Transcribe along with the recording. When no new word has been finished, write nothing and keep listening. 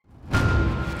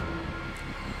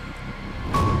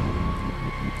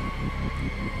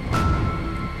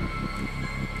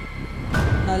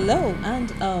Hello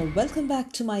and welcome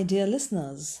back to my dear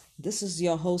listeners. This is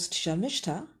your host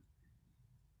Sharmishta,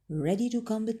 ready to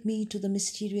come with me to the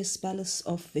mysterious palace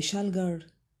of Vishalgarh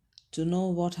to know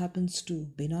what happens to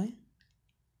Binoy.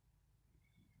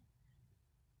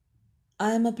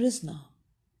 I am a prisoner.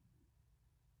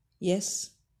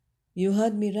 Yes, you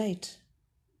heard me right.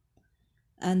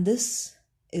 And this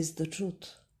is the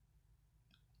truth.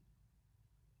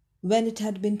 When it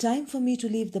had been time for me to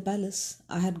leave the palace,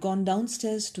 I had gone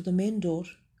downstairs to the main door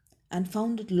and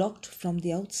found it locked from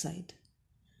the outside.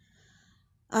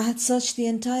 I had searched the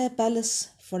entire palace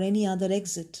for any other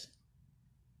exit,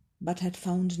 but had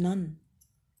found none.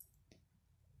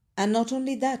 And not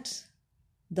only that,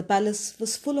 the palace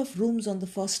was full of rooms on the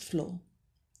first floor,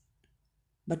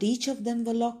 but each of them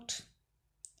were locked.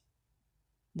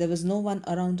 There was no one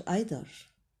around either.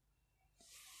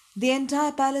 The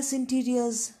entire palace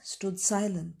interiors stood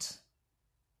silent,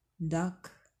 dark,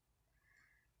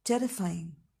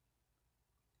 terrifying,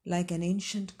 like an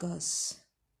ancient curse.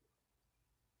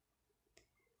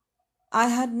 I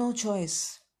had no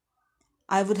choice.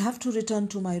 I would have to return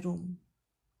to my room.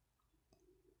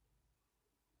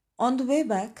 On the way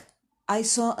back, I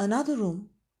saw another room,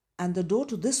 and the door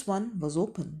to this one was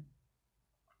open.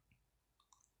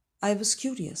 I was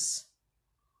curious.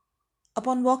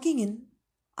 Upon walking in,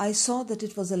 I saw that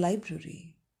it was a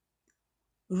library.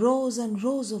 Rows and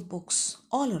rows of books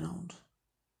all around.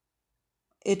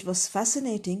 It was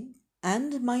fascinating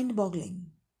and mind-boggling.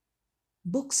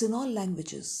 Books in all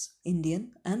languages,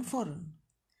 Indian and foreign.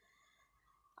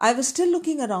 I was still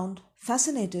looking around,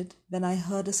 fascinated, when I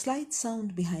heard a slight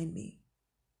sound behind me.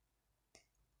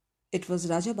 It was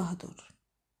Raja Bahadur.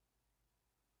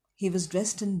 He was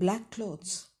dressed in black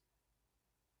clothes.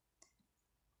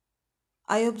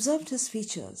 I observed his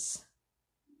features.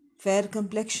 Fair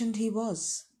complexioned he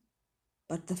was,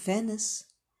 but the fairness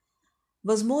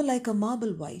was more like a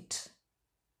marble white,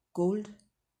 cold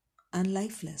and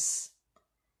lifeless,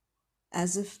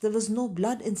 as if there was no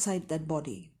blood inside that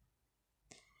body.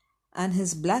 And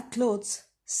his black clothes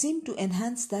seemed to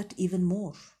enhance that even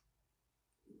more.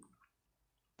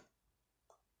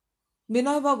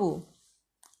 Binoy Babu,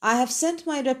 I have sent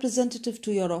my representative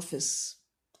to your office.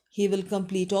 He will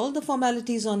complete all the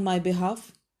formalities on my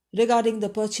behalf regarding the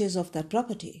purchase of that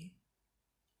property.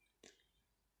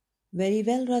 Very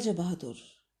well, Raja Bahadur.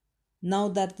 Now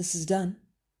that this is done,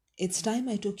 it's time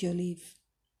I took your leave.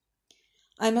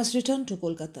 I must return to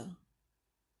Kolkata.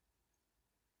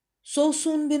 So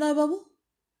soon, Binoy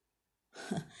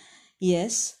Babu?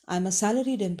 Yes, I'm a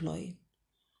salaried employee,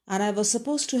 and I was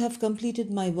supposed to have completed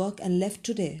my work and left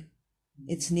today.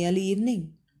 It's nearly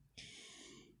evening.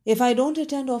 If I don't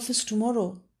attend office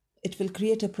tomorrow, it will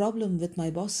create a problem with my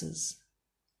bosses.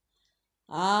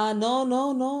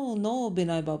 No,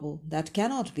 Binoy Babu, that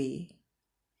cannot be.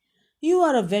 You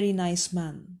are a very nice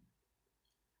man,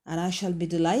 and I shall be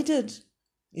delighted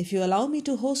if you allow me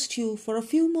to host you for a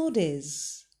few more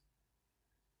days.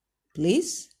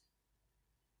 Please?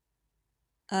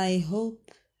 I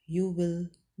hope you will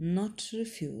not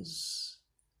refuse.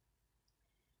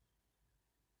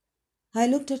 I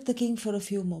looked at the king for a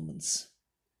few moments,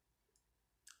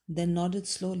 then nodded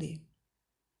slowly.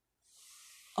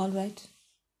 All right,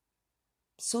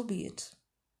 so be it.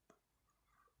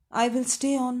 I will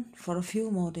stay on for a few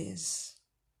more days.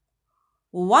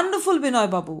 Wonderful,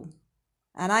 Binoy Babu.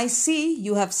 And I see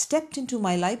you have stepped into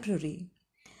my library.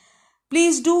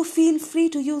 Please do feel free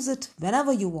to use it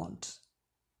whenever you want.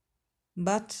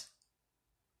 But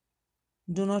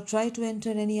do not try to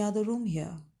enter any other room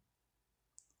here.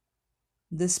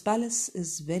 This palace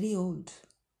is very old,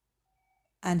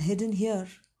 and hidden here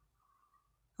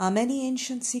are many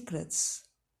ancient secrets.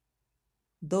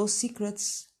 Those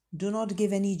secrets do not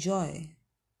give any joy.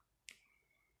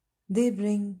 They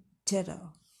bring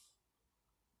terror.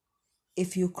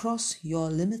 If you cross your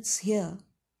limits here,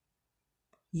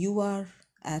 you are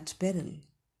at peril.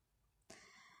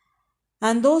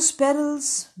 And those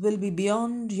perils will be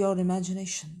beyond your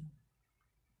imagination.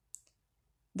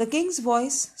 The king's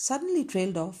voice suddenly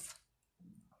trailed off.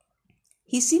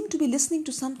 He seemed to be listening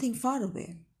to something far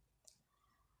away.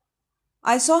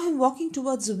 I saw him walking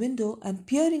towards the window and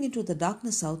peering into the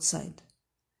darkness outside.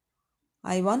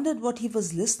 I wondered what he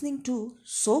was listening to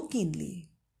so keenly.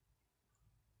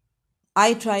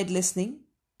 I tried listening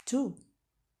too.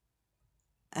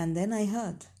 And then I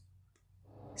heard,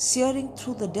 searing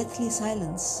through the deathly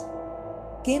silence,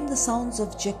 came the sounds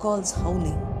of jackals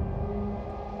howling.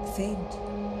 Faint,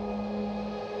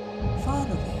 far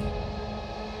away.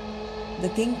 The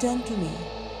king turned to me,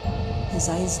 his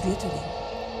eyes glittering.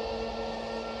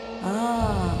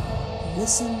 Ah,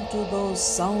 listen to those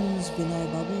sounds,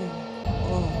 Binoy Babu.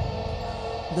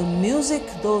 Oh, the music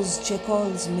those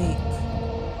checkals make,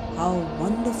 how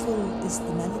wonderful is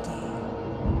the melody.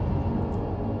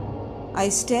 I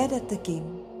stared at the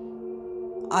king.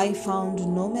 I found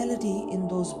no melody in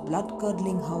those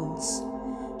blood-curdling howls.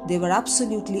 They were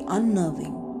absolutely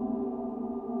unnerving.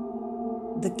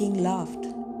 The king laughed.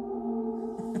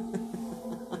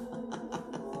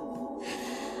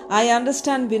 I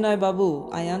understand, Binoy Babu,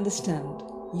 I understand.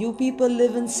 You people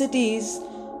live in cities,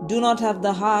 do not have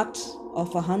the heart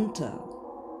of a hunter.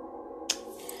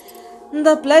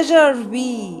 The pleasure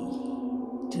we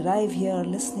derive here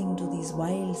listening to these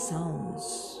wild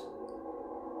sounds.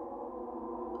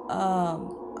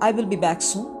 I will be back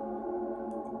soon.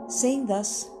 Saying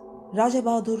thus, Raja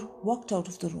Bahadur walked out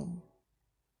of the room.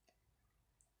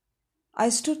 I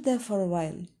stood there for a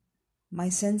while, my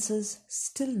senses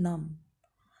still numb.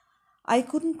 I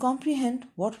couldn't comprehend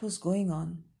what was going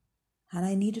on, and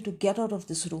I needed to get out of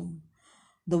this room.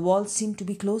 The walls seemed to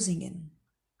be closing in.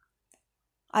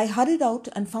 I hurried out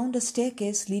and found a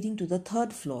staircase leading to the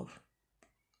 3rd floor.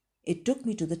 It took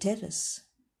me to the terrace.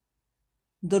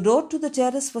 The door to the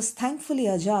terrace was thankfully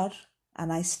ajar,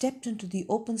 and I stepped into the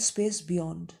open space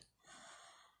beyond.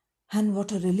 And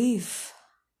what a relief!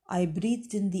 I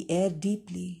breathed in the air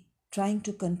deeply, trying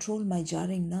to control my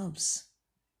jarring nerves.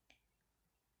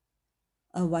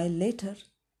 A while later,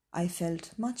 I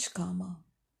felt much calmer.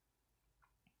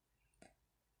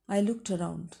 I looked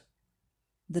around.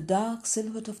 The dark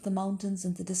silhouette of the mountains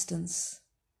in the distance,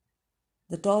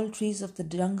 the tall trees of the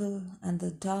jungle, and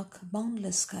the dark,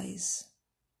 boundless skies.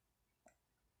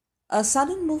 A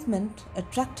sudden movement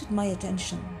attracted my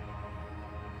attention,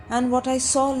 and what I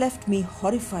saw left me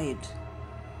horrified.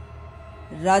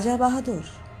 Raja Bahadur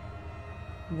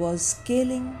was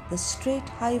scaling the straight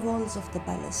high walls of the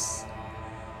palace,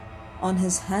 on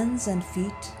his hands and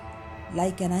feet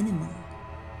like an animal.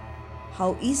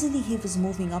 How easily he was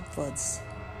moving upwards,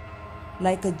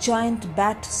 like a giant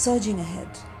bat surging ahead.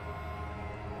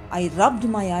 I rubbed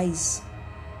my eyes.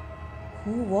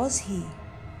 Who was he?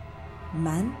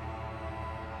 Man?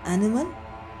 Animal?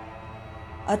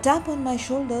 A tap on my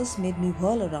shoulders made me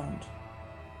whirl around.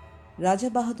 Raja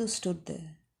Bahadur stood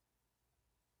there.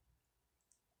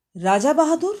 Raja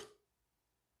Bahadur?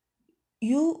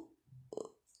 You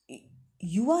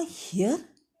are here?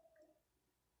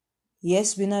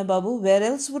 Yes, Binoy Babu, where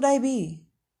else would I be?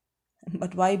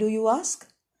 But why do you ask?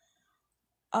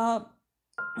 I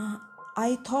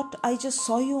thought I just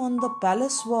saw you on the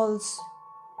palace walls.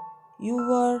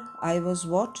 I was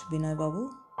what, Binoy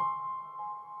Babu?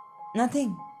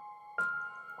 Nothing,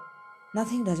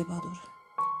 Raja Bahadur.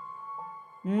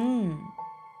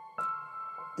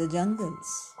 The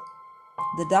jungles.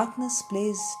 The darkness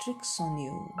plays tricks on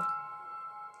you.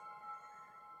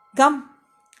 Come,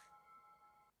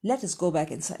 let us go back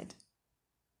inside.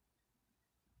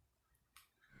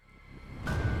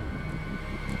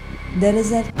 There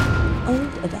is an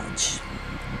old adage,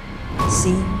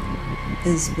 seeing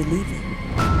is believing.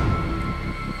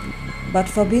 But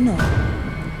for Binoy,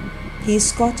 he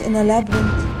is caught in a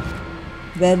labyrinth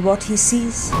where what he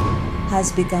sees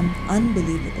has become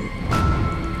unbelievable.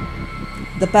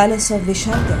 The palace of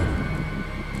Vishalgarh,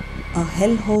 a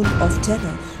hellhole of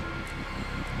terror,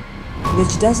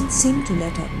 which doesn't seem to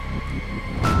let up.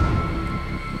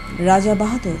 Raja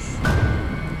Bahadur,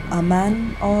 a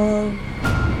man or...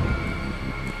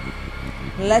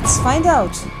 Let's find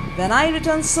out when I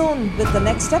return soon with the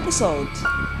next episode.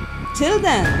 Till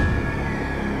then,